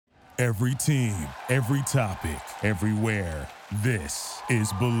Every team, every topic, everywhere. This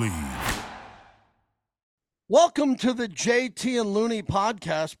is Believe. Welcome to the JT and Looney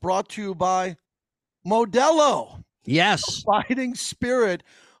podcast, brought to you by Modelo. Yes. The fighting spirit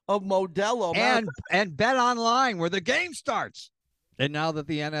of Modelo. And bet online where the game starts. And now that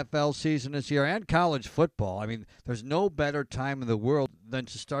the NFL season is here and college football, I mean, there's no better time in the world than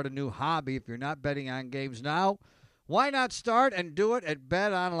to start a new hobby. If you're not betting on games now, why not start and do it at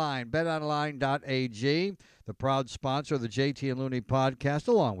BetOnline, betonline.ag, the proud sponsor of the JT and Looney podcast,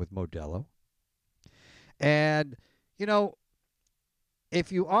 along with Modelo. And, you know,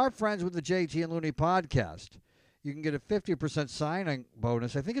 if you are friends with the JT and Looney podcast, you can get a 50% signing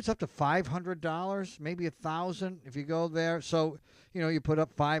bonus. I think it's up to $500, maybe $1,000 if you go there. So, you know, you put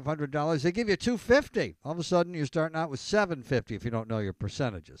up $500, they give you $250. All of a sudden, you're starting out with $750 if you don't know your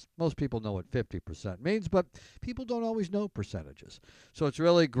percentages. Most people know what 50% means, but people don't always know percentages. So it's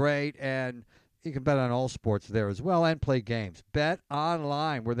really great, and you can bet on all sports there as well and play games. Bet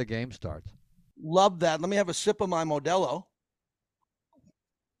online where the game starts. Love that. Let me have a sip of my Modelo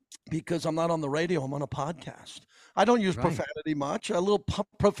because I'm not on the radio. I'm on a podcast. I don't use profanity much. A little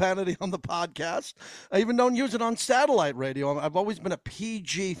profanity on the podcast. I even don't use it on satellite radio. I've always been a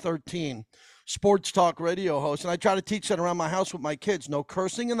PG-13 sports talk radio host, and I try to teach that around my house with my kids. No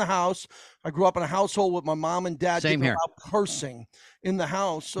cursing in the house. I grew up in a household with my mom and dad. Same here. Cursing in the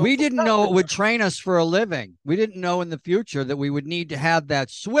house. So we didn't know it would train us for a living. We didn't know in the future that we would need to have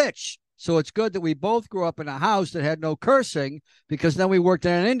that switch. So it's good that we both grew up in a house that had no cursing, because then we worked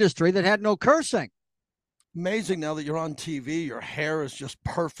in an industry that had no cursing. Amazing now that you're on TV. Your hair is just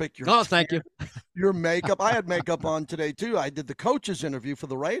perfect. Thank you. Your makeup. I had makeup on today, too. I did the coaches interview for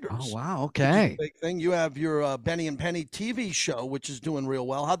the Raiders. Oh, wow. Okay. Big thing. You have your Benny and Penny TV show, which is doing real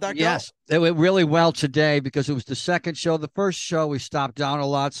well. How'd that go? Yes, it went really well today because it was the second show. The first show, we stopped down a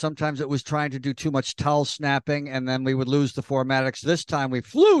lot. Sometimes it was trying to do too much towel snapping, and then we would lose the formatics. This time we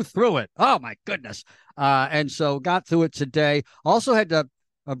flew through it. Oh, my goodness. And so got through it today. Also had to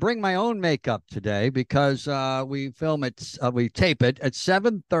bring my own makeup today because we tape it at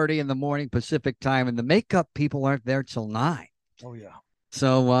 7:30 in the morning Pacific time, and the makeup people aren't there till 9. Oh, yeah.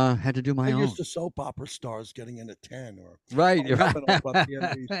 So had to do my own. Used to soap opera stars getting in at 10 or right.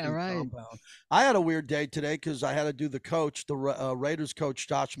 Right. I had a weird day today because I had to do the coach, the Raiders coach,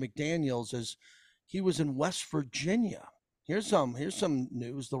 Josh McDaniels, as he was in West Virginia. Here's some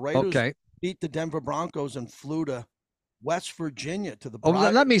news. The Raiders beat the Denver Broncos and flew to West Virginia to the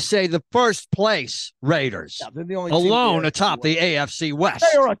let me say the first place Raiders. Yeah, they're the only alone atop the AFC West.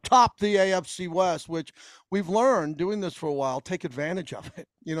 They are atop the AFC West, which we've learned doing this for a while. Take advantage of it.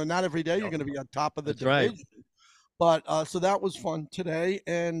 You know, not every day you're going to be on top of the division. Right. But so that was fun today.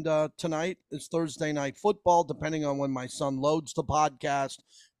 And tonight is Thursday Night Football, depending on when my son loads the podcast,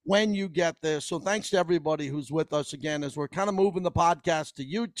 when you get this. So thanks to everybody who's with us again as we're kind of moving the podcast to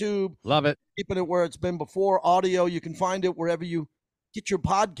YouTube. Love it. Keeping it where it's been before. Audio, you can find it wherever you get your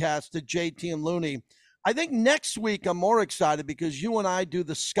podcast at JT and Looney. I think next week I'm more excited because you and I do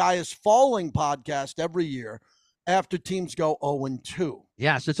the Sky is Falling podcast every year after teams go 0-2.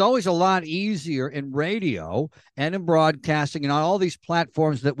 Yes, it's always a lot easier in radio and in broadcasting and on all these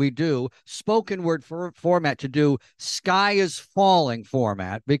platforms that we do, spoken word format, to do Sky is Falling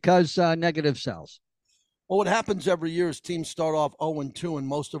format because negative sells. Well, what happens every year is teams start off 0-2 and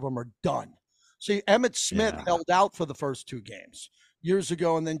most of them are done. See, Emmitt Smith held out for the first 2 games years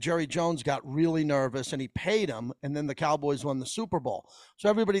ago, and then Jerry Jones got really nervous and he paid him, and then the Cowboys won the Super Bowl. So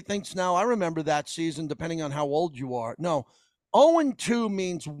everybody thinks now, I remember that season, depending on how old you are. No, 0-2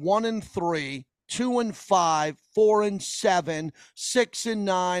 means 1-3, 2-5, 4-7,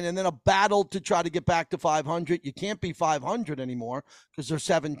 6-9, and then a battle to try to get back to 500. You can't be 500 anymore because there's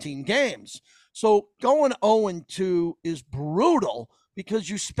 17 games. So going 0-2 is brutal because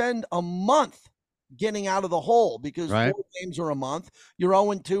you spend a month getting out of the hole because 4 games are a month. You're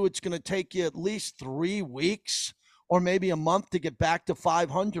 0-2. It's going to take you at least 3 weeks or maybe a month to get back to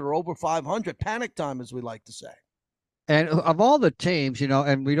 500 or over 500. Panic time, as we like to say. And of all the teams, you know,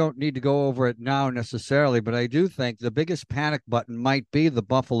 and we don't need to go over it now necessarily, but I do think the biggest panic button might be the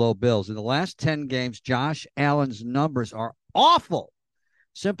Buffalo Bills. In the last 10 games, Josh Allen's numbers are awful.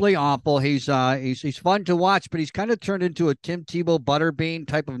 Simply awful. He's fun to watch, but he's kind of turned into a Tim Tebow Butterbean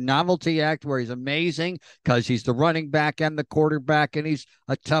type of novelty act where he's amazing because he's the running back and the quarterback, and he's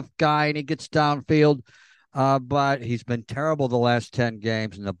a tough guy and he gets downfield. But he's been terrible the last 10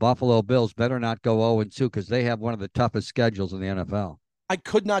 games, and the Buffalo Bills better not go 0-2 because they have one of the toughest schedules in the NFL. I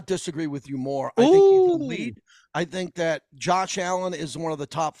could not disagree with you more. I think he's the lead. I think that Josh Allen is one of the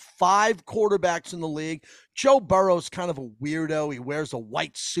top 5 quarterbacks in the league. Joe Burrow's kind of a weirdo. He wears a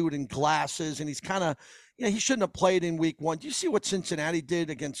white suit and glasses, and he's kind of, he shouldn't have played in week 1. Do you see what Cincinnati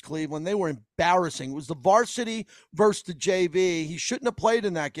did against Cleveland? They were embarrassing. It was the varsity versus the JV. He shouldn't have played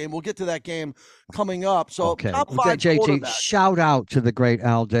in that game. We'll get to that game coming up. So, okay. top 5 JT, shout out to the great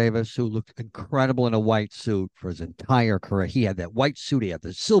Al Davis, who looked incredible in a white suit for his entire career. He had that white suit. He had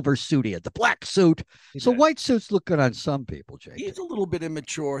the silver suit. He had the black suit. So white suits look good on some people, JT. He's a little bit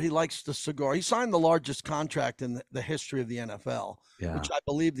immature. He likes the cigar. He signed the largest contract in the history of the NFL, which I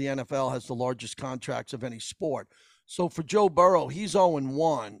believe the NFL has the largest contracts of any sport. So for Joe Burrow, he's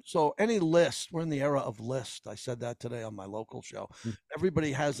 0-1. So any list, we're in the era of list. I said that today on my local show.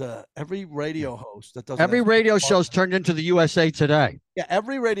 Everybody has every radio host that doesn't. Every radio show's turned into the USA Today. Yeah,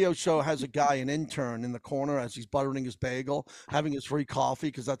 every radio show has a guy, an intern in the corner as he's buttering his bagel, having his free coffee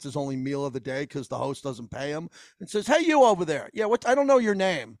because that's his only meal of the day because the host doesn't pay him, and says, "Hey, you over there. Yeah, I don't know your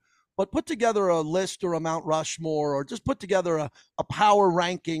name. But put together a list or a Mount Rushmore or just put together a power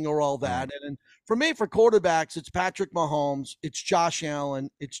ranking or all that." And for me, for quarterbacks, it's Patrick Mahomes, it's Josh Allen,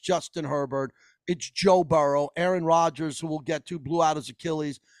 it's Justin Herbert, it's Joe Burrow, Aaron Rodgers, who we'll get to, blew out his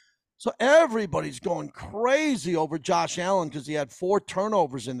Achilles. So everybody's going crazy over Josh Allen because he had 4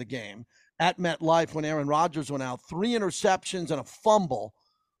 turnovers in the game at MetLife when Aaron Rodgers went out, 3 interceptions and a fumble.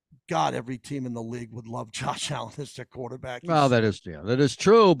 God, every team in the league would love Josh Allen as their quarterback. Well, that is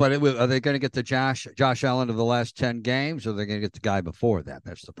true. But are they going to get the Josh Allen of the last 10 games, or are they going to get the guy before that?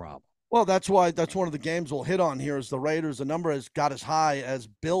 That's the problem. Well, that's one of the games we'll hit on here is the Raiders. The number has got as high as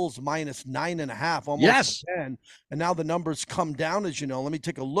Bills minus 9.5, almost 10. And now the numbers come down, as you know. Let me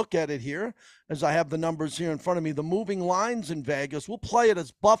take a look at it here as I have the numbers here in front of me. The moving lines in Vegas, we'll play it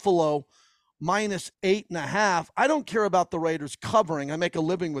as Buffalo minus 8.5. I don't care about the Raiders covering. I make a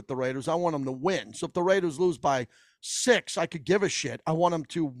living with the Raiders. I want them to win. So if the Raiders lose by 6, I could give a shit. I want them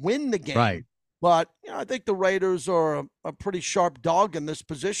to win the game. Right. But I think the Raiders are a pretty sharp dog in this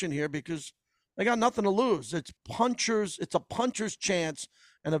position here because they got nothing to lose. It's a puncher's chance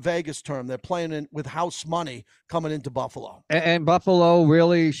in a Vegas term. They're playing with house money coming into Buffalo. And Buffalo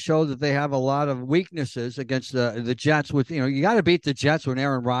really showed that they have a lot of weaknesses against the Jets. With you got to beat the Jets when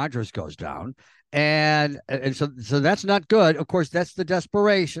Aaron Rodgers goes down. And so that's not good. Of course, that's the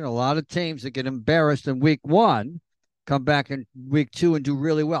desperation. A lot of teams that get embarrassed in week 1 come back in week 2 and do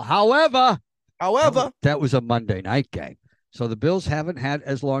really well. However, that was a Monday night game. So the Bills haven't had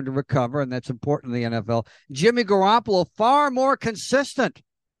as long to recover, and that's important in the NFL. Jimmy Garoppolo, far more consistent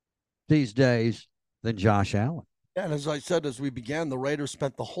these days than Josh Allen. Yeah, and as I said, as we began, the Raiders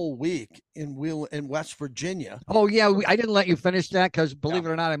spent the whole week in West Virginia. Oh, yeah, I didn't let you finish that because, believe it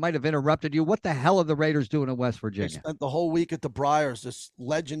or not, I might have interrupted you. What the hell are the Raiders doing in West Virginia? They spent the whole week at the Briars, this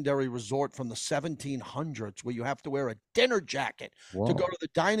legendary resort from the 1700s where you have to wear a dinner jacket to go to the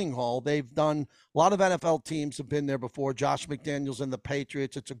dining hall. They've done – a lot of NFL teams have been there before, Josh McDaniels and the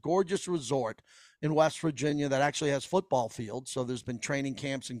Patriots. It's a gorgeous resort in West Virginia that actually has football fields, so there's been training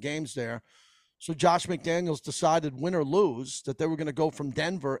camps and games there. So Josh McDaniels decided, win or lose, that they were going to go from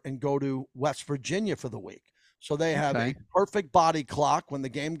Denver and go to West Virginia for the week. So they have a perfect body clock. When the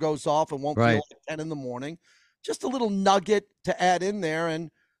game goes off, it won't feel like 10 in the morning. Just a little nugget to add in there,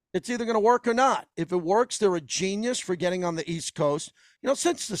 and it's either going to work or not. If it works, they're a genius for getting on the East Coast.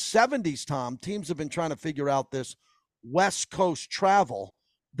 Since the 70s, Tom, teams have been trying to figure out this West Coast travel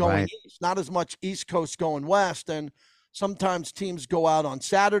going east. Not as much East Coast going west, and sometimes teams go out on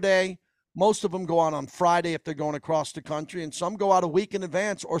Saturday. Most of them go out on Friday if they're going across the country, and some go out a week in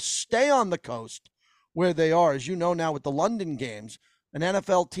advance or stay on the coast where they are. As you know now with the London games, an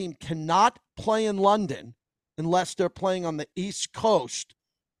NFL team cannot play in London unless they're playing on the East Coast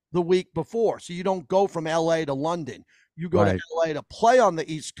the week before. So you don't go from L.A. to London. You go to L.A. to play on the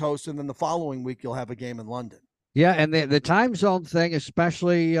East Coast, and then the following week you'll have a game in London. Yeah, and the time zone thing,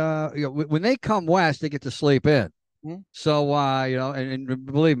 especially when they come west, they get to sleep in. So, and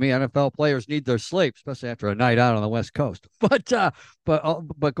believe me, NFL players need their sleep, especially after a night out on the West Coast.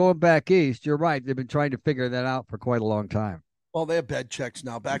 But going back east, you're right. They've been trying to figure that out for quite a long time. Well, they have bed checks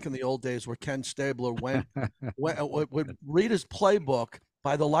now. Back in the old days where Ken Stabler would read his playbook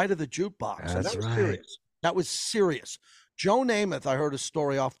by the light of the jukebox. That's that was serious. That was serious. Joe Namath, I heard a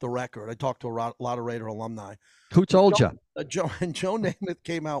story off the record. I talked to a lot of Raider alumni. Who told you? Joe Namath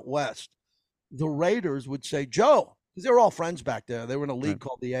came out west. The Raiders would say, Joe, because they were all friends back there. They were in a league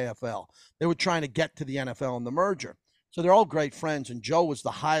called the AFL. They were trying to get to the NFL in the merger. So they're all great friends, and Joe was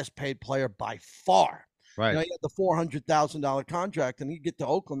the highest paid player by far. Right. He had the $400,000 contract, and he'd get to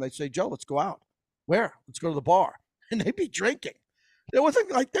Oakland. They'd say, Joe, let's go out. Where? Let's go to the bar. And they'd be drinking. It wasn't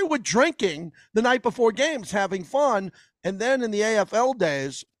like they were drinking the night before games, having fun. And then in the AFL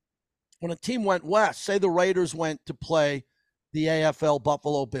days, when a team went west, say the Raiders went to play the AFL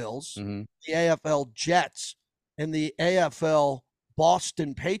Buffalo Bills, Mm-hmm. the AFL Jets, and the AFL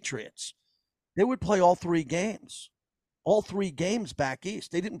Boston Patriots, they would play all three games back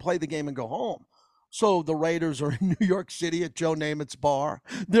east. They didn't play the game and go home. So the Raiders are in New York City at Joe Namath's bar.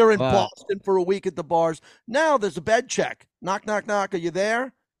 They're in Boston for a week at the bars. Now there's a bed check. Knock, knock, knock. Are you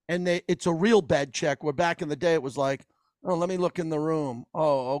there? And it's a real bed check, where back in the day it was like, oh, let me look in the room.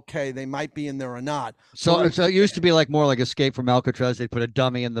 Oh, okay, they might be in there or not. So it used to be more like Escape from Alcatraz. They'd put a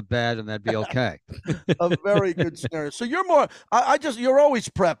dummy in the bed and that'd be okay. A very good scenario. So you're more. You're always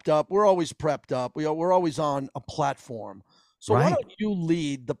prepped up. We're always prepped up. We're always on a platform. So why don't you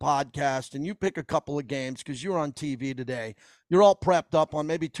lead the podcast and you pick a couple of games, because you're on TV today. You're all prepped up on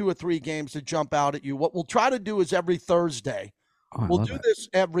maybe 2 or 3 games that jump out at you. What we'll try to do is every Thursday. We'll do this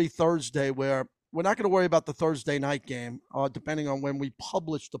every Thursday, where we're not going to worry about the Thursday night game, depending on when we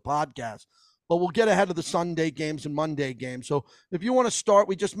publish the podcast. But we'll get ahead of the Sunday games and Monday games. So if you want to start,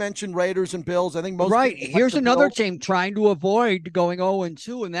 we just mentioned Raiders and Bills. I think most Here's another team trying to avoid going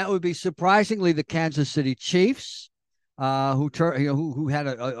 0-2, and that would be surprisingly the Kansas City Chiefs, who had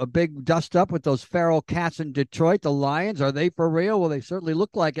a big dust up with those feral cats in Detroit. The Lions, are they for real? Well, they certainly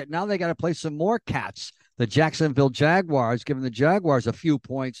look like it. Now they got to play some more cats. The Jacksonville Jaguars, giving the Jaguars a few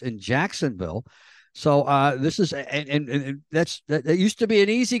points in Jacksonville. So this is and that used to be an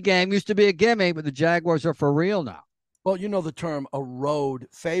easy game, used to be a gimme, but the Jaguars are for real now. Well, you know the term a road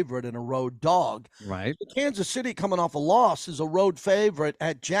favorite and a road dog. Right. So Kansas City, coming off a loss, is a road favorite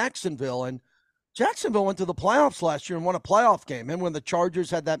at Jacksonville. And Jacksonville went to the playoffs last year and won a playoff game. And when the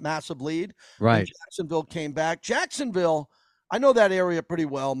Chargers had that massive lead, right, Jacksonville came back. Jacksonville, I know that area pretty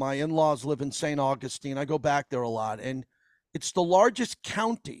well. My in-laws live in St. Augustine. I go back there a lot. And it's the largest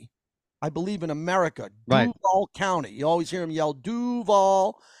county, I believe, in America, Duval County. You always hear them yell,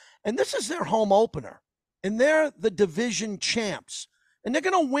 Duval. And this is their home opener. And they're the division champs. And they're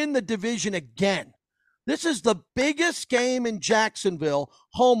going to win the division again. This is the biggest game in Jacksonville,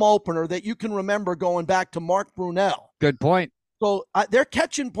 home opener, that you can remember going back to Mark Brunell. Good point. So they're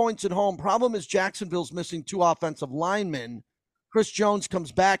catching points at home. Problem is Jacksonville's missing 2 offensive linemen. Chris Jones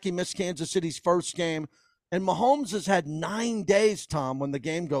comes back. He missed Kansas City's first game. And Mahomes has had 9 days, Tom, when the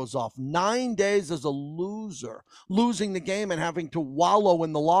game goes off. 9 days as a loser, losing the game and having to wallow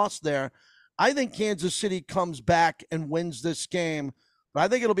in the loss there. I think Kansas City comes back and wins this game. But I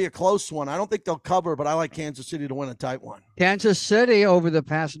think it'll be a close one. I don't think they'll cover, but I like Kansas City to win a tight one. Kansas City, over the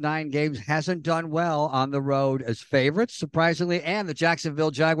past 9 games, hasn't done well on the road as favorites, surprisingly. And the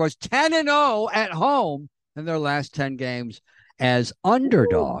Jacksonville Jaguars, 10-0 at home in their last 10 games as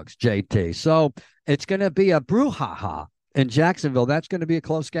underdogs, JT. So it's going to be a brouhaha in Jacksonville. That's going to be a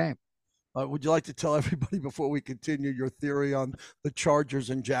close game. Would you like to tell everybody, before we continue, your theory on the Chargers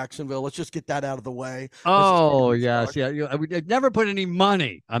in Jacksonville? Let's just get that out of the way. Oh, yes. Yeah. We'd never put any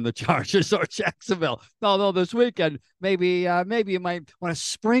money on the Chargers or Jacksonville. Although this weekend, maybe you might want to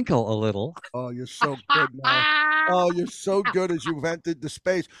sprinkle a little. Oh, you're so good now. Oh, you're so good as you've entered the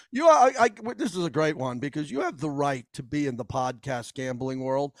space. This is a great one, because you have the right to be in the podcast gambling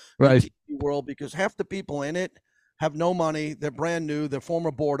world, right? The TV world, because half the people in it have no money. They're brand new. They're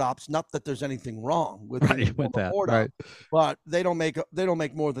former board ops. Not that there's anything wrong with that, board op, but they don't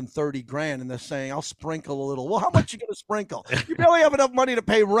make more than $30,000, and they're saying, "I'll sprinkle a little." Well, how much are you going to sprinkle? You barely have enough money to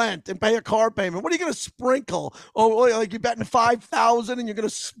pay rent and pay a car payment. What are you going to sprinkle? Oh, like you're betting 5,000 and you're going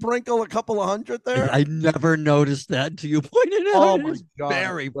to sprinkle a couple of hundred there? I never noticed that until you pointed it out. Oh my God!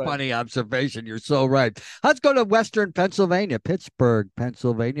 Very funny observation. You're so right. Let's go to Western Pennsylvania, Pittsburgh,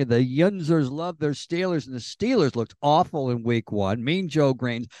 Pennsylvania. The Yunzers love their Steelers, and the Steelers looked awful in week 1. Mean Joe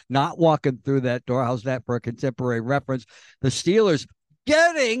Green's not walking through that door. How's that for a contemporary reference? The Steelers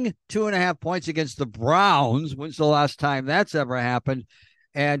getting 2.5 points against the Browns. When's the last time that's ever happened?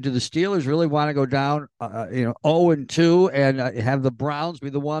 And do the Steelers really want to go down, 0-2 and have the Browns be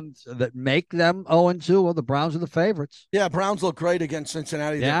the ones that make them 0-2? Well, the Browns are the favorites. Yeah, Browns look great against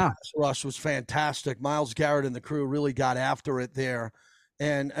Cincinnati. Yeah. The pass rush was fantastic. Myles Garrett and the crew really got after it there.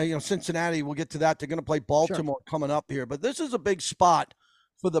 And, Cincinnati, we'll get to that. They're going to play Baltimore coming up here. But this is a big spot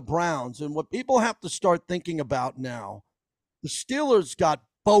for the Browns. And what people have to start thinking about now, the Steelers got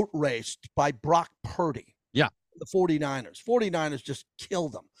boat raced by Brock Purdy. Yeah. The 49ers. 49ers just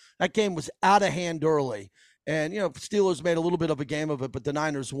killed them. That game was out of hand early. And, Steelers made a little bit of a game of it, but the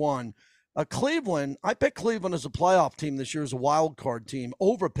Niners won. Cleveland, I picked Cleveland as a playoff team this year, as a wild card team,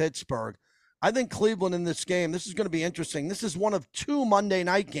 over Pittsburgh. I think Cleveland in this game, this is going to be interesting. This is one of 2 Monday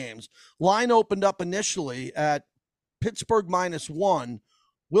night games. Line opened up initially at Pittsburgh -1.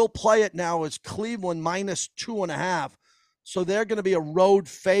 We'll play it now as Cleveland -2.5. So they're going to be a road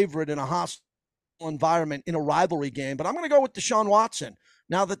favorite in a hostile environment in a rivalry game. But I'm going to go with Deshaun Watson.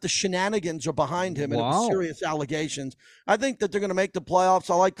 Now that the shenanigans are behind him and it was serious allegations, I think that they're going to make the playoffs.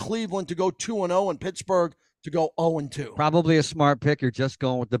 I like Cleveland to go 2-0 and Pittsburgh to go 0-2. Probably a smart pick. You're just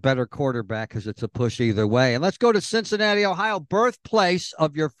going with the better quarterback because it's a push either way. And let's go to Cincinnati, Ohio, birthplace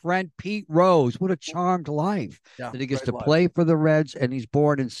of your friend Pete Rose. What a charmed life that he gets to play for the Reds, and he's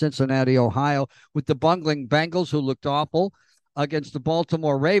born in Cincinnati, Ohio, with the bungling Bengals, who looked awful, against the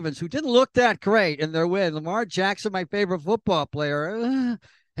Baltimore Ravens, who didn't look that great in their win. Lamar Jackson, my favorite football player,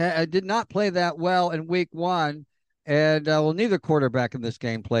 did not play that well in week 1. And, neither quarterback in this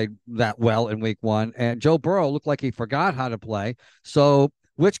game played that well in week 1. And Joe Burrow looked like he forgot how to play. So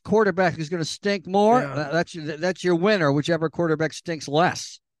which quarterback is going to stink more? Yeah. That's your winner, whichever quarterback stinks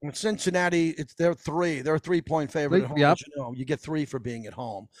less. In Cincinnati, they're 3. They're a 3-point favorite at home. Yep. You get 3 for being at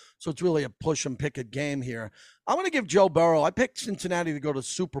home. So it's really a push and pick it game here. I'm going to give Joe Burrow. I picked Cincinnati to go to the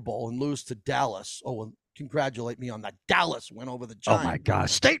Super Bowl and lose to Dallas. Oh, well, congratulate me on that. Dallas win over the Giants. Oh, my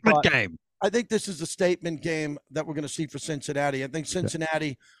gosh. Statement game. I think this is a statement game that we're going to see for Cincinnati. I think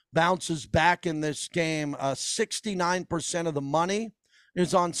Cincinnati bounces back in this game. 69% of the money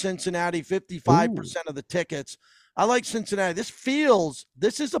is on Cincinnati, 55% of the tickets. I like Cincinnati.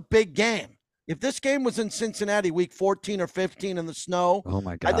 This is a big game. If this game was in Cincinnati week 14 or 15 in the snow, oh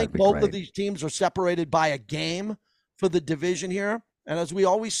my God, I think both of these teams are separated by a game for the division here. And as we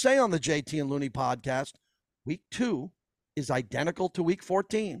always say on the JT and Looney podcast, week 2 is identical to week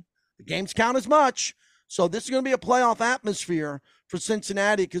 14. The games count as much. So this is going to be a playoff atmosphere for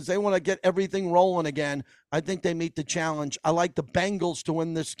Cincinnati because they want to get everything rolling again. I think they meet the challenge. I like the Bengals to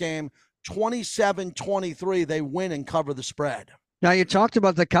win this game 27-23. They win and cover the spread. Now, you talked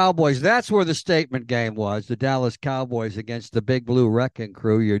about the Cowboys. That's where the statement game was, the Dallas Cowboys against the Big Blue Wrecking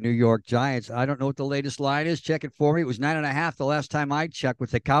Crew, your New York Giants. I don't know what the latest line is. Check it for me. It was 9.5 the last time I checked,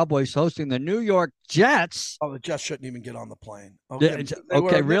 with the Cowboys hosting the New York Jets. Oh, the Jets shouldn't even get on the plane.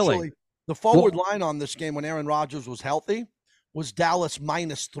 Okay, really? The forward line on this game when Aaron Rodgers was healthy was Dallas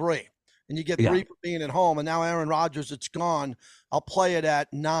 -3. And you get 3 for being at home. And now Aaron Rodgers, it's gone. I'll play it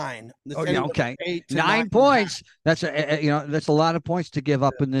at 9. Okay. 9 points. That's a lot of points to give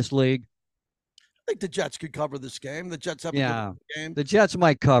up in this league. I think the Jets could cover this game. The Jets have a good game. The Jets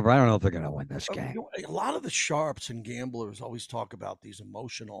might cover. I don't know if they're going to win this game. A lot of the sharps and gamblers always talk about these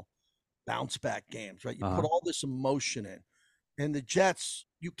emotional bounce back games, right? You put all this emotion in. And the Jets,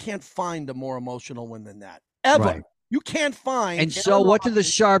 you can't find a more emotional win than that. Ever. Right. You can't find. And so what did the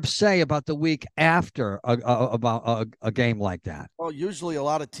sharps say about the week after about a game like that? Well, usually a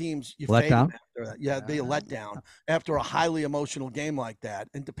lot of teams, you let down? After that. Yeah, they let down after a highly emotional game like that.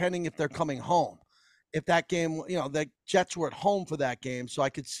 And depending if they're coming home. If that game, the Jets were at home for that game, so I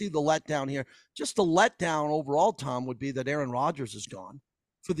could see the letdown here. Just the letdown overall, Tom, would be that Aaron Rodgers is gone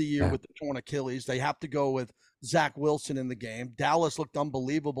for the year with the torn Achilles. They have to go with Zach Wilson in the game. Dallas looked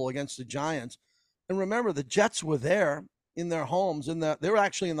unbelievable against the Giants. And remember, the Jets were there in their homes. They were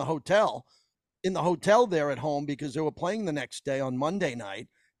actually in the hotel there at home because they were playing the next day on Monday night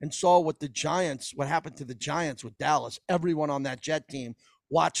and saw what happened to the Giants with Dallas. Everyone on that Jet team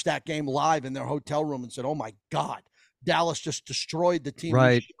watched that game live in their hotel room and said, oh, my God, Dallas just destroyed the team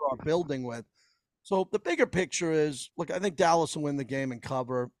we share our building with. So the bigger picture is, look, I think Dallas will win the game and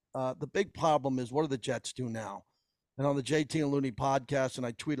cover. The big problem is, what do the Jets do now? And on the JT and Looney podcast, and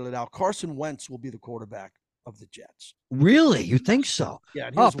I tweeted it out, Carson Wentz will be the quarterback of the Jets. Really? You think so?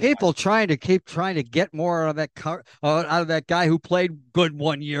 Yeah. People trying to get more out of that guy who played good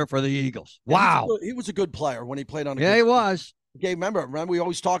 1 year for the Eagles. Wow. He was a good player when he played on a good team. Yeah, he was. Okay, remember, we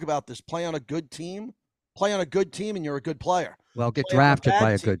always talk about this. Play on a good team, and you're a good player. Well, get drafted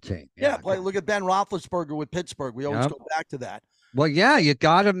by a good team. Yeah, look at Ben Roethlisberger with Pittsburgh. We always go back to that. Well, yeah, you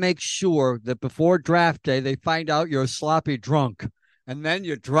got to make sure that before draft day, they find out you're a sloppy drunk, and then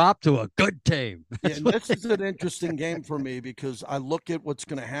you drop to a good team. And this is an interesting game for me because I look at what's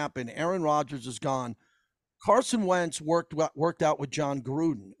going to happen. Aaron Rodgers is gone. Carson Wentz worked out with John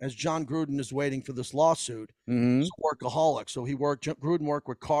Gruden, as John Gruden is waiting for this lawsuit. He's a workaholic. So Gruden worked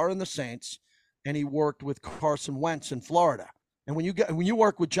with Carr and the Saints, and he worked with Carson Wentz in Florida. And when you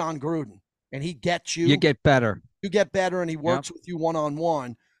work with John Gruden and he gets you, you get better. You get better, and he works with you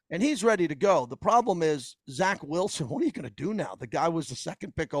one-on-one, and he's ready to go. The problem is Zach Wilson. What are you going to do now? The guy was the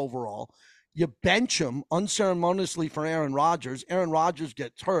 2nd pick overall. You bench him unceremoniously for Aaron Rodgers. Aaron Rodgers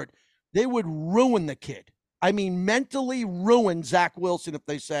gets hurt. They would ruin the kid. I mean, mentally ruin Zach Wilson if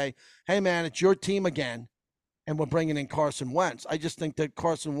they say, hey, man, it's your team again, and we're bringing in Carson Wentz. I just think that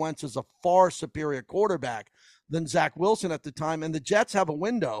Carson Wentz is a far superior quarterback than Zach Wilson at the time, and the Jets have a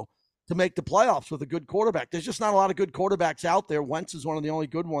window to make the playoffs with a good quarterback. There's just not a lot of good quarterbacks out there. Wentz is one of the only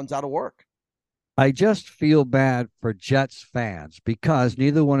good ones out of work. I just feel bad for Jets fans because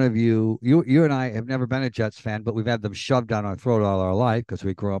neither one of you and I have never been a Jets fan, but we've had them shoved down our throat all our life because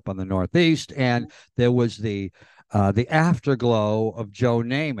we grew up on the Northeast, and there was the afterglow of Joe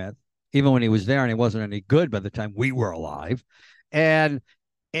Namath, even when he was there, and he wasn't any good by the time we were alive, and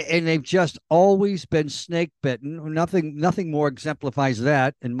they've just always been snake bitten. Nothing more exemplifies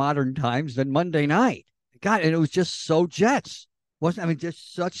that in modern times than Monday night. God, and it was just so Jets.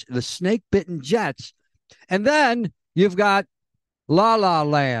 Just such the snake bitten Jets. And then you've got La La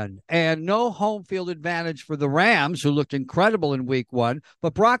Land and no home field advantage for the Rams, who looked incredible in week 1.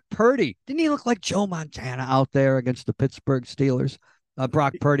 But Brock Purdy, didn't he look like Joe Montana out there against the Pittsburgh Steelers?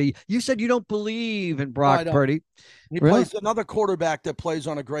 Brock Purdy. You said you don't believe in Brock Purdy. He plays another quarterback that plays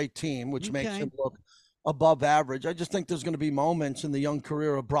on a great team, which makes him look above average. I just think there's going to be moments in the young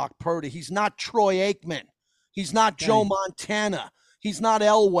career of Brock Purdy. He's not Troy Aikman. He's not Joe Montana. He's not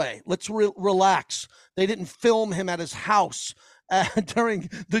Elway. Let's relax. They didn't film him at his house during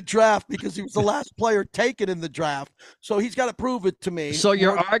the draft because he was the last player taken in the draft. So he's got to prove it to me. So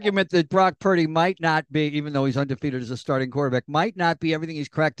your argument that Brock Purdy might not be, even though he's undefeated as a starting quarterback, might not be everything he's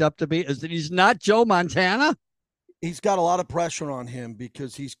cracked up to be, is that he's not Joe Montana? He's got a lot of pressure on him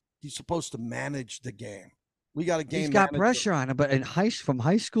because he's supposed to manage the game. We got a game. He's got pressure on him, but from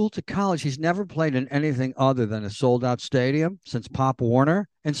high school to college, he's never played in anything other than a sold-out stadium since Pop Warner.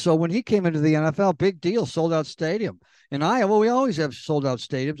 And so when he came into the NFL, big deal, sold-out stadium. In Iowa, we always have sold-out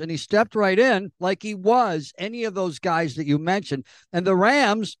stadiums, and he stepped right in like he was any of those guys that you mentioned. And the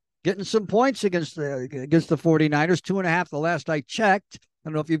Rams getting some points against the 49ers, 2.5 the last I checked. I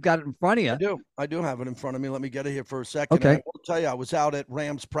don't know if you've got it in front of you. I do have it in front of me. Let me get it here for a second. Okay. And I will tell you, I was out at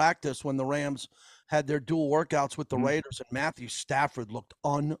Rams practice when the Rams had their dual workouts with the Raiders, and Matthew Stafford looked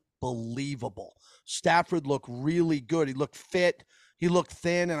unbelievable. Stafford looked really good. He looked fit. He looked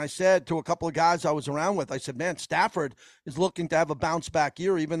thin. And I said to a couple of guys I was around with, I said, man, Stafford is looking to have a bounce-back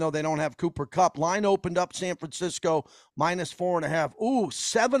year, even though they don't have Cooper Kupp. Line opened up San Francisco -4.5. Ooh,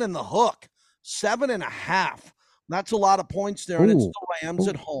 7 in the hook. 7.5. That's a lot of points there, and it's the Rams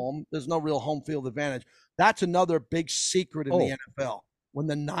at home. There's no real home field advantage. That's another big secret in the NFL. When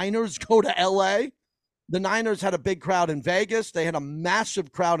the Niners go to L.A., the Niners had a big crowd in Vegas. They had a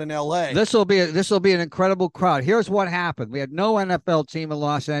massive crowd in L.A. This will be an incredible crowd. Here's what happened. We had no NFL team in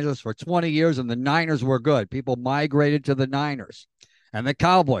Los Angeles for 20 years, and the Niners were good. People migrated to the Niners. And the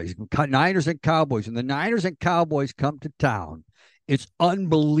Cowboys, Niners and Cowboys, and the Niners and Cowboys come to town. It's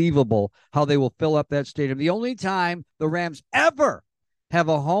unbelievable how they will fill up that stadium. The only time the Rams ever have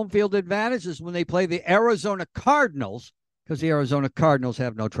a home field advantage is when they play the Arizona Cardinals, because the Arizona Cardinals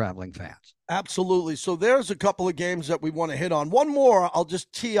have no traveling fans. Absolutely. So there's a couple of games that we want to hit on. One more I'll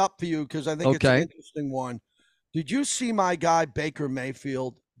just tee up for you because I think it's an interesting one. Did you see my guy Baker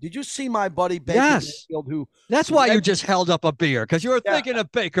Mayfield? Did you see my buddy Baker Mayfield? That's why you just held up a beer, because you were thinking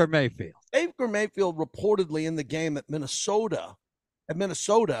of Baker Mayfield. Baker Mayfield reportedly in the game at Minnesota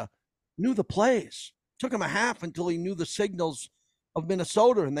knew the plays. Took him a half until he knew the signals of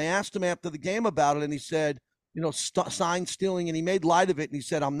Minnesota, and they asked him after the game about it, and he said, sign stealing, and he made light of it, and he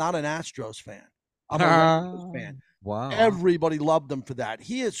said, I'm not an Astros fan. I'm a Rangers fan. Wow. Everybody loved him for that.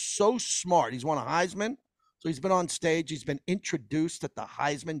 He is so smart. He's won a Heisman, so he's been on stage. He's been introduced at the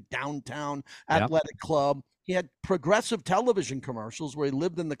Heisman Downtown Athletic Club. He had progressive television commercials where he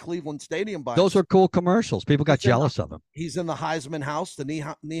lived in the Cleveland Stadium. Those were cool commercials. People got jealous of him. He's in the Heisman house, the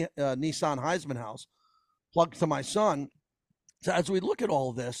Nissan Heisman house. Plug to my son. So as we look at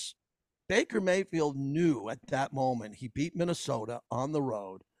all this, Baker Mayfield knew at that moment he beat Minnesota on the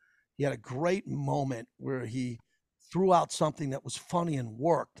road. He had a great moment where he threw out something that was funny and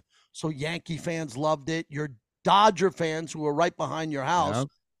worked. So Yankee fans loved it. Your Dodger fans, who were right behind your house,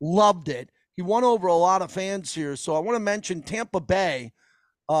 loved it. He won over a lot of fans here. So I want to mention Tampa Bay.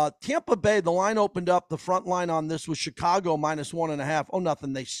 Tampa Bay, the line opened up. The front line on this was Chicago -1.5. Oh,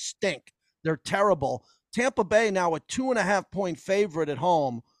 nothing. They stink. They're terrible. Tampa Bay now a 2.5-point favorite at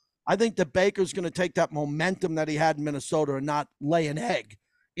home. I think that Baker's going to take that momentum that he had in Minnesota and not lay an egg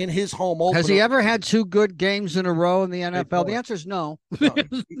in his home opener. Has he ever had 2 good games in a row in the NFL? The answer is no.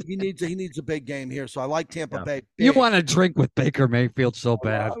 He needs a big game here. So I like Tampa Bay. Big. You want to drink with Baker Mayfield so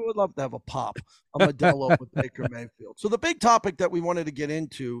bad. I would love to have a pop. I'm a Modelo with Baker Mayfield. So the big topic that we wanted to get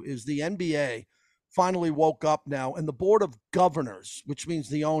into is the NBA finally woke up now, and the Board of Governors, which means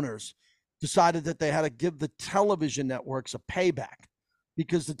the owners, decided that they had to give the television networks a payback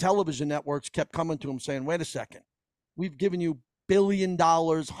because the television networks kept coming to them saying, wait a second, we've given you $1 billion,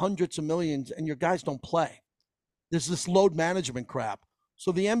 hundreds of millions, and your guys don't play. There's this load management crap.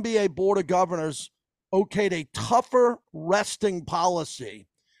 So the NBA Board of Governors okayed a tougher resting policy.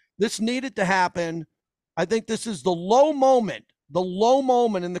 This needed to happen. I think this is the low moment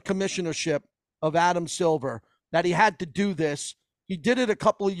in the commissionership of Adam Silver, that he had to do this. He did it a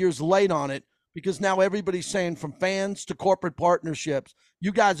couple of years late on it, because now everybody's saying, from fans to corporate partnerships,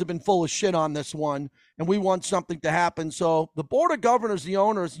 you guys have been full of shit on this one, and we want something to happen. So the Board of Governors, the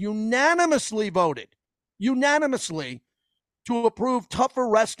owners, unanimously voted to approve tougher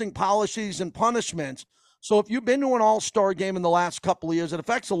resting policies and punishments. So if you've been to an all-star game in the last couple of years, it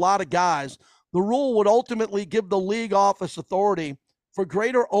affects a lot of guys. The rule would ultimately give the league office authority for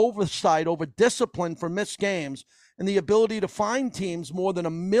greater oversight over discipline for missed games, and the ability to fine teams more than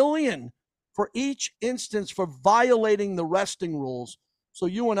 $1 million for each instance for violating the resting rules. So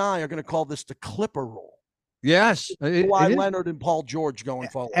you and I are going to call this the Clipper rule. Yes. Kawhi Leonard and Paul George going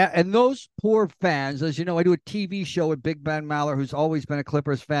forward. And those poor fans, as you know, I do a TV show with Big Ben Maller, who's always been a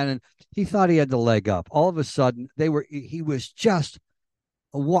Clippers fan, and he thought he had the leg up. All of a sudden, he was just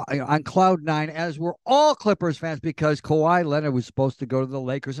on cloud nine, as were all Clippers fans, because Kawhi Leonard was supposed to go to the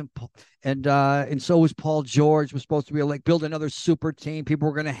Lakers, and so was Paul George, was supposed to be build another super team. People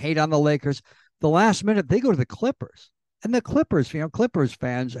were going to hate on the Lakers. The last minute, they go to the Clippers, and the Clippers, Clippers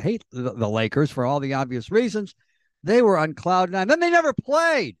fans hate the Lakers for all the obvious reasons. They were on cloud nine. Then they never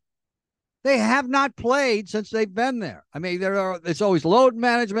played. They have not played since they've been there. I mean, it's always load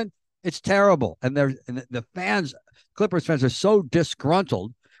management. It's terrible, and the fans. Clippers fans are so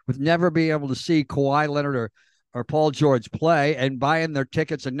disgruntled with never being able to see Kawhi Leonard or Paul George play, and buying their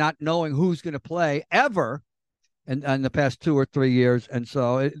tickets and not knowing who's going to play ever in the past 2 or 3 years. And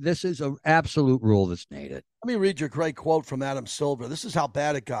so this is an absolute rule that's needed. Let me read your great quote from Adam Silver. This is how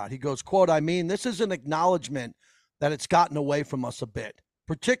bad it got. He goes, quote, "I mean, this is an acknowledgement that it's gotten away from us a bit.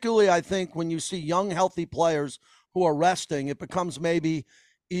 Particularly, I think, when you see young, healthy players who are resting, it becomes maybe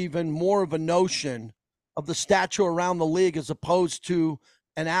even more of a notion of the stature around the league as opposed to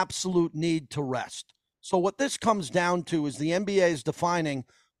an absolute need to rest." So what this comes down to is the NBA is defining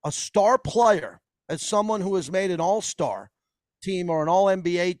a star player as someone who has made an all-star team or an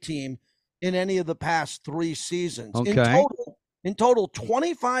all-NBA team in any of the past 3 seasons. Okay. In total,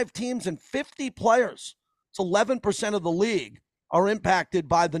 25 teams and 50 players, it's 11% of the league, are impacted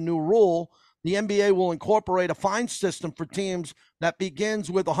by the new rule. The NBA will incorporate a fine system for teams that begins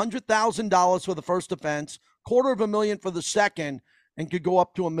with $100,000 for the first offense, $250,000 for the second, and could go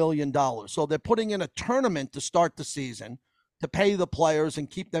up to $1 million. So they're putting in a tournament to start the season to pay the players and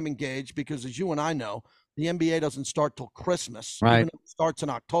keep them engaged, because, as you and I know, the NBA doesn't start till Christmas. Right. Even if it starts in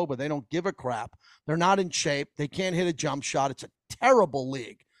October, they don't give a crap. They're not in shape. They can't hit a jump shot. It's a terrible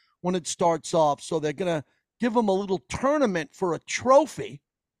league when it starts off. So they're going to give them a little tournament for a trophy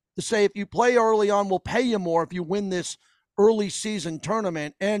to say, if you play early on, we'll pay you more if you win this early season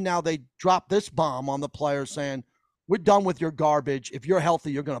tournament. And now they drop this bomb on the players saying, we're done with your garbage. If you're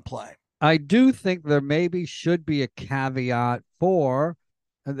healthy, you're going to play. I do think there maybe should be a caveat for,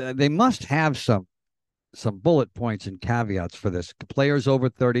 they must have some bullet points and caveats for this. Players over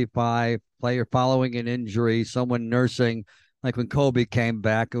 35, player following an injury, someone nursing, like when Kobe came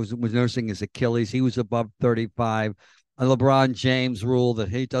back, was nursing his Achilles. He was above 35. A LeBron James rule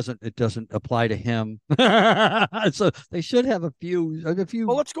that it doesn't apply to him. So they should have a few.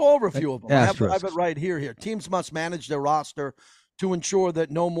 Well, let's go over a few of them. I have it right here. Teams must manage their roster to ensure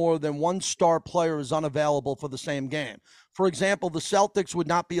that no more than one star player is unavailable for the same game. For example, the Celtics would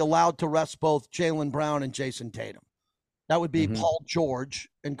not be allowed to rest both Jaylen Brown and Jason Tatum. That would be Paul George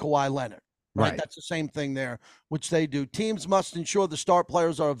and Kawhi Leonard. Right? That's the same thing there, which they do. Teams must ensure the star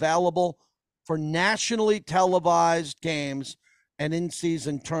players are available for nationally televised games and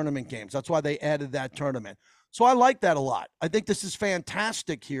in-season tournament games. That's why they added that tournament. So I like that a lot. I think this is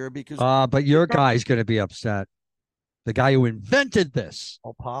fantastic here because... but your guy's going to be upset. The guy who invented this.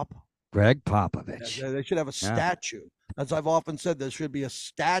 Oh, Pop? Greg Popovich. Yeah, they should have a statue. As I've often said, there should be a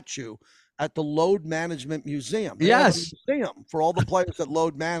statue at the Load Management Museum. Yes. Museum for all the players that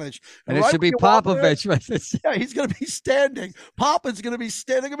Load manage. And it should be Popovich. Yeah, he's going to be standing. Papa's going to be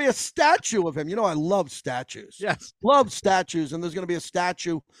standing. There's going to be a statue of him. You know, I love statues. Yes. Love statues. And there's going to be a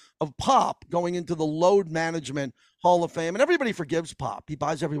statue of Pop going into the Load Management Hall of Fame. And everybody forgives Pop. He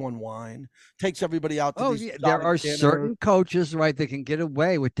buys everyone wine, takes everybody out to these there are dinners. certain coaches, right, that can get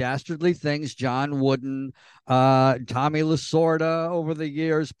away with dastardly things. John Wooden, Tommy Lasorda over the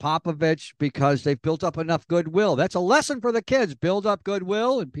years, Popovich, because they've built up enough goodwill. That's a lesson for the kids. Build up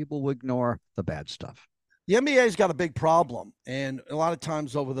goodwill, and people will ignore the bad stuff. The NBA's got a big problem. And a lot of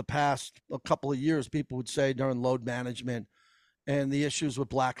times over the past couple of years, people would say during load management and the issues with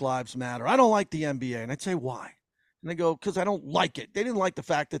Black Lives Matter, I don't like the NBA. And I'd say, why? And they go, because I don't like it. They didn't like the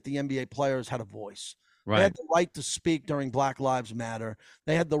fact that the NBA players had a voice. Right. They had the right to speak during Black Lives Matter.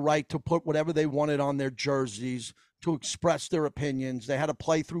 They had the right to put whatever they wanted on their jerseys, to express their opinions. They had to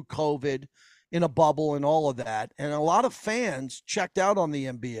play through COVID in a bubble and all of that. And a lot of fans checked out on the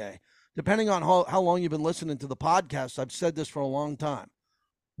NBA. Depending on how long you've been listening to the podcast, I've said this for a long time.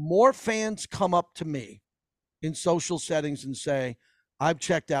 More fans come up to me in social settings and say, I've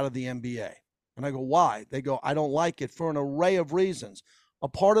checked out of the NBA. And I go, why? They go, I don't like it for an array of reasons. A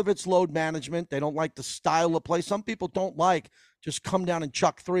part of it's load management. They don't like the style of play. Some people don't like just come down and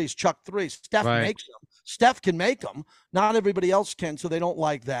chuck threes. Steph makes them. Steph can make them. Not everybody else can, so they don't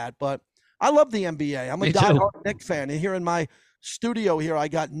like that. But I love the NBA. I'm a diehard Knicks fan. And here in my studio here, I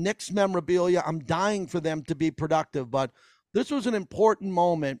got Knicks memorabilia. I'm dying for them to be productive. But this was an important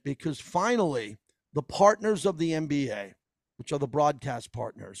moment because finally the partners of the NBA, which are the broadcast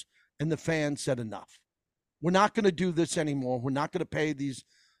partners, and the fans said enough. We're not going to do this anymore. We're not going to pay these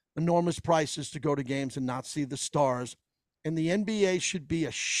enormous prices to go to games and not see the stars. And the NBA should be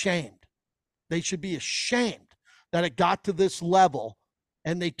ashamed. They should be ashamed that it got to this level,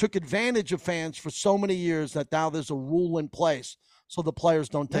 and they took advantage of fans for so many years that now there's a rule in place so the players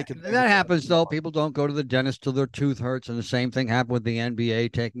don't take it. That happens, though. People don't go to the dentist till their tooth hurts, and the same thing happened with the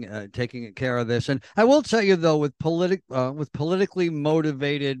NBA taking care of this. And I will tell you, though, with politically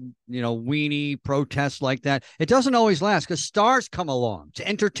motivated, weenie protests like that, it doesn't always last because stars come along to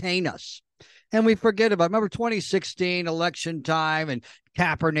entertain us. And we forget about. Remember 2016 election time and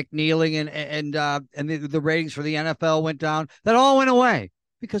Kaepernick kneeling and the ratings for the NFL went down. That all went away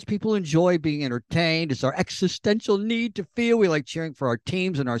because people enjoy being entertained. It's our existential need to feel. We like cheering for our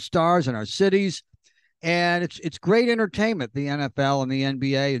teams and our stars and our cities, and it's great entertainment. The NFL and the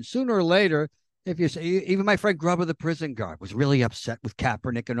NBA, and sooner or later, if you say, even my friend Grubber, the prison guard, was really upset with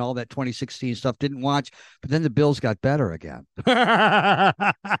Kaepernick and all that 2016 stuff. Didn't watch, but then the Bills got better again, and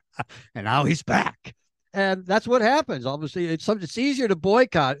now he's back. And that's what happens. Obviously, it's easier to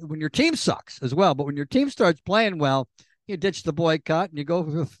boycott when your team sucks as well. But when your team starts playing well, you ditch the boycott and you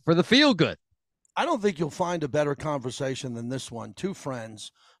go for the feel good. I don't think you'll find a better conversation than this one. Two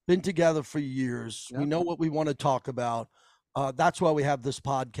friends, been together for years. Yep. We know what we want to talk about. That's why we have this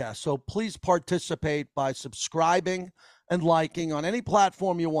podcast. So please participate by subscribing and liking on any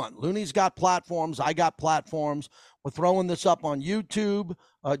platform you want. Looney's got platforms. I got platforms. We're throwing this up on YouTube.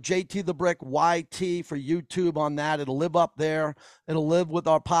 JT the Brick YT for YouTube on that. It'll live up there. It'll live with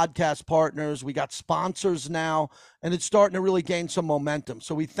our podcast partners. We got sponsors now, and it's starting to really gain some momentum.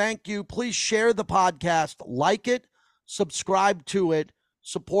 So we thank you. Please share the podcast, like it, subscribe to it,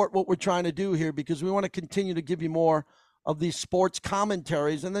 support what we're trying to do here because we want to continue to give you more of these sports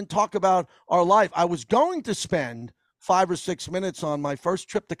commentaries and then talk about our life. I was going to spend 5 or 6 minutes on my first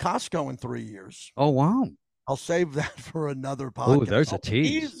trip to Costco in 3 years. Oh, wow. I'll save that for another podcast. Oh, there's a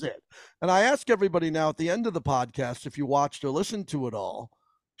tease. It. And I ask everybody now at the end of the podcast, if you watched or listened to it all,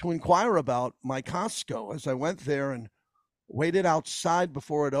 to inquire about my Costco as I went there and waited outside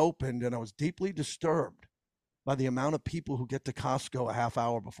before it opened. And I was deeply disturbed by the amount of people who get to Costco a half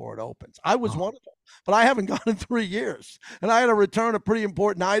hour before it opens. I was one of them, but I haven't gone in 3 years. And I had to return a pretty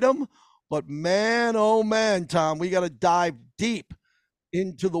important item. But man, oh man, Tom, we got to dive deep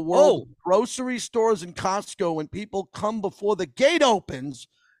into the world of grocery stores and Costco when people come before the gate opens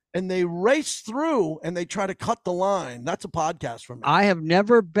and they race through and they try to cut the line. That's a podcast for me. I have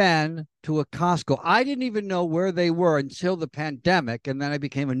never been to a Costco. I didn't even know where they were until the pandemic, and then I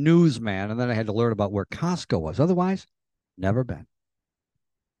became a newsman, and then I had to learn about where Costco was. Otherwise, never been.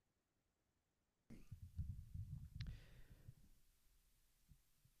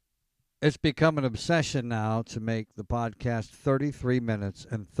 It's become an obsession now to make the podcast 33 minutes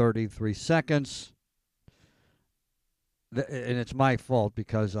and 33 seconds. And it's my fault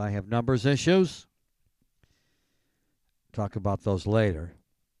because I have numbers issues. Talk about those later.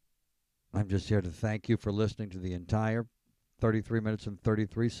 I'm just here to thank you for listening to the entire 33 minutes and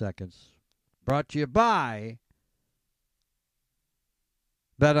 33 seconds. Brought to you by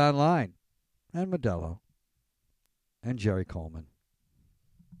Bet Online and Modelo and Jerry Coleman.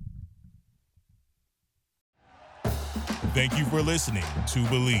 Thank you for listening to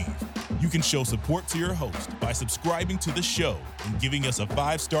Believe. You can show support to your host by subscribing to the show and giving us a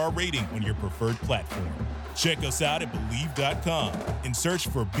 5-star rating on your preferred platform. Check us out at Believe.com and search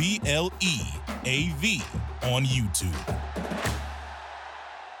for BLEAV on YouTube.